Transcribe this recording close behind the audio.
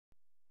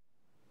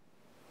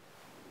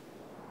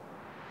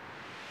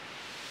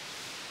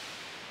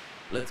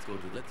Let's go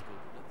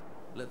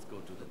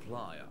to the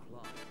playa.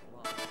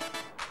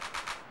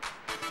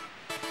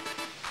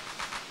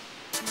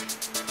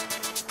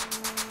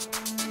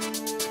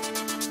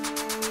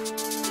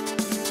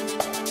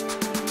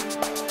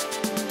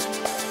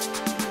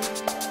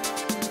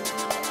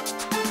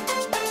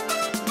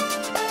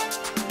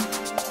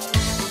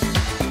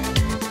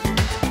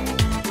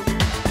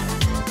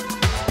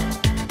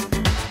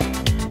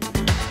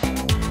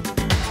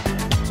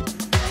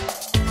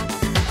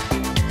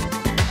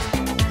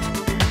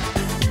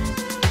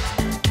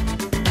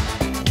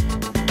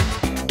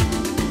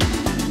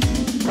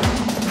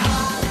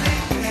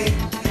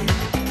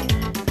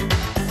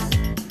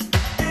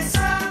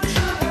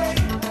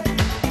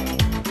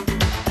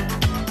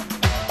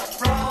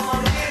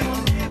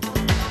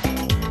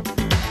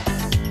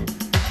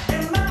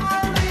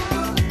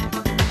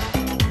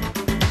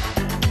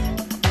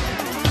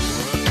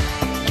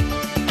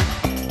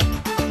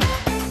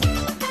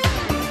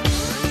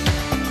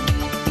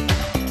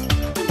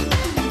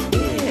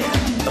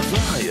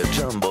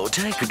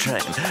 Take a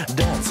train,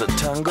 dance a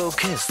tango,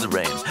 kiss the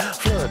rain.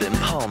 Flood in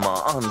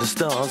Palma under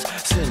stars,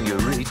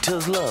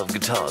 senoritas love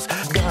guitars.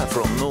 Guy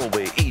from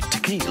Norway eat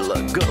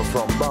tequila, girl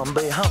from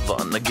Bombay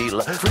Havana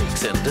Nagila.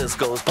 Freaks and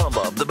discos pump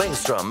up the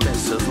bass drum.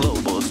 Mrs.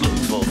 Lobos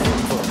looks for fun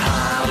for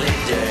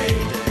holiday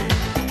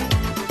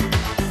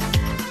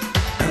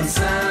and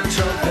San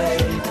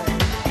Tropez.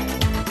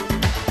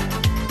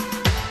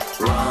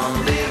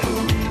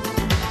 Rendezvous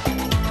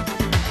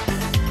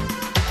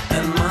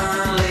and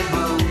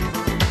Malibu.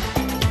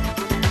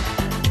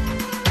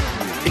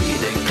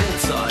 Eating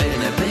pizza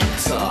in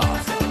Ibiza.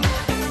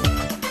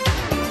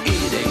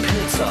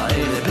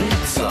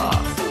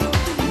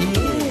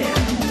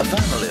 Yeah. A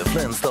family of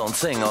Flintstones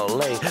sing or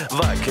lay.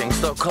 Viking,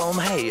 Stockholm,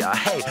 hey,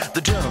 hey.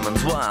 The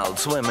Germans wild,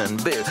 swimming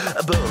beer.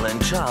 A Berlin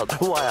child,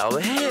 why are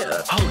we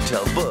here?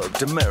 Hotel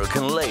booked,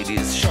 American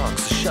ladies,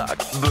 sharks to shark,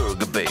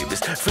 burger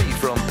babies. Free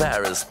from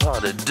Paris, pas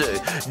de deux.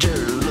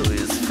 Jerry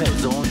Lewis,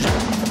 fais en jeu.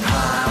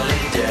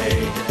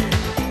 Holiday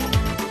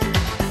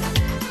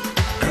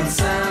and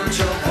San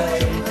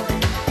Tropez.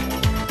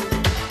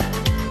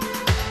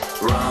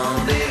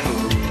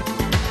 Rendezvous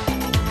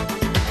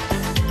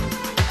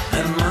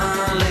and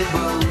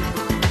Malibu.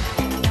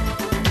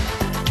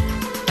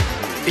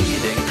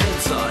 Eating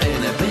pizza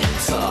in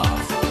Ibiza.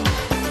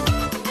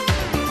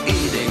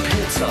 Eating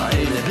pizza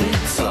in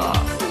Ibiza.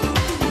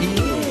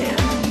 Yeah.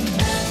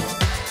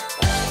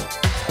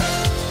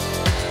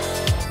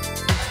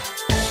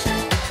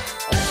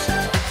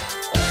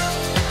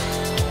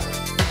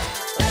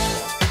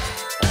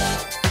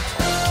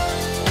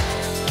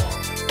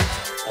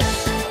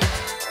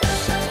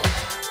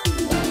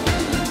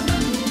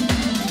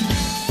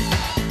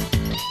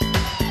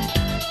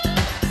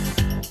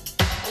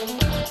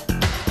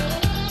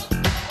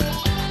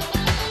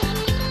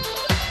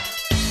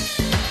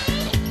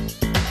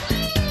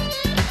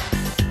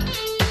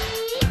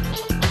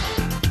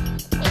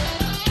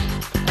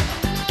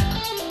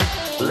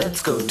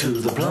 Let's go to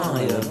the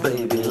playa,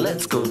 baby,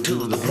 let's go to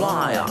the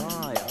playa.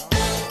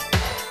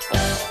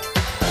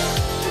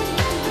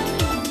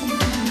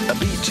 A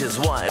beach is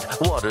white,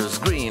 water's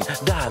green,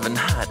 dive and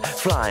hide,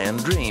 fly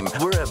and dream.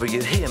 Wherever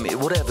you hear me,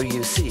 whatever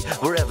you see,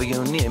 wherever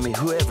you're near me,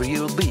 whoever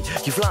you'll be.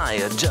 You fly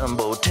a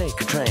jumbo, take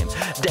a train,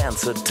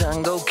 dance a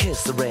tango,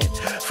 kiss the rain.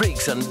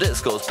 Freaks and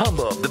discos, pump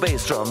up the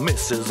bass drum.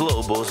 Mrs.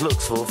 Lobos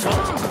looks for fun.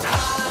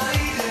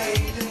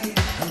 Holiday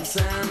and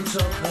San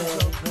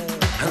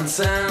Tropez, and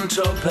San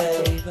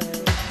Tropez,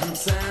 and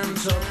San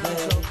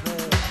Tropez.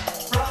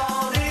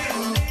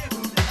 Rendezvous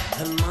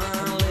and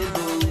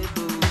Malibu,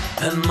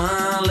 and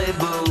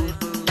Malibu,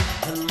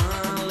 and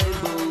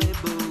Malibu.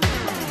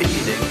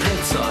 Eating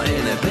pizza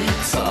in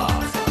Ibiza.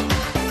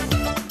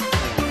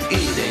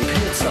 Eating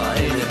pizza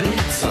in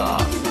Ibiza.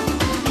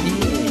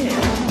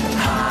 Yeah.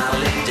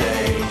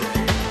 Holiday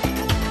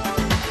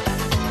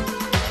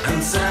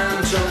and San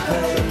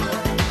Tropez.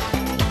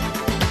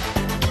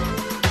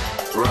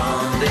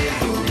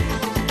 Rendezvous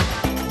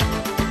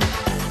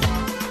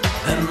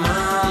and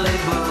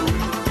Malibu.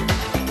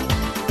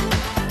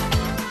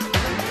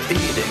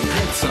 Eating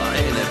pizza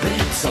in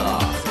Ibiza.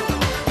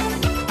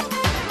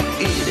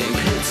 Eating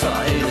pizza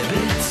in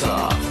Ibiza.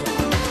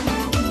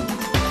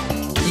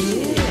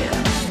 Yeah.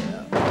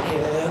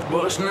 Here's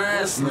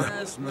Bushnesson.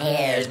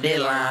 Here's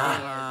Dylan.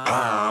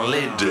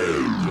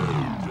 Holiday.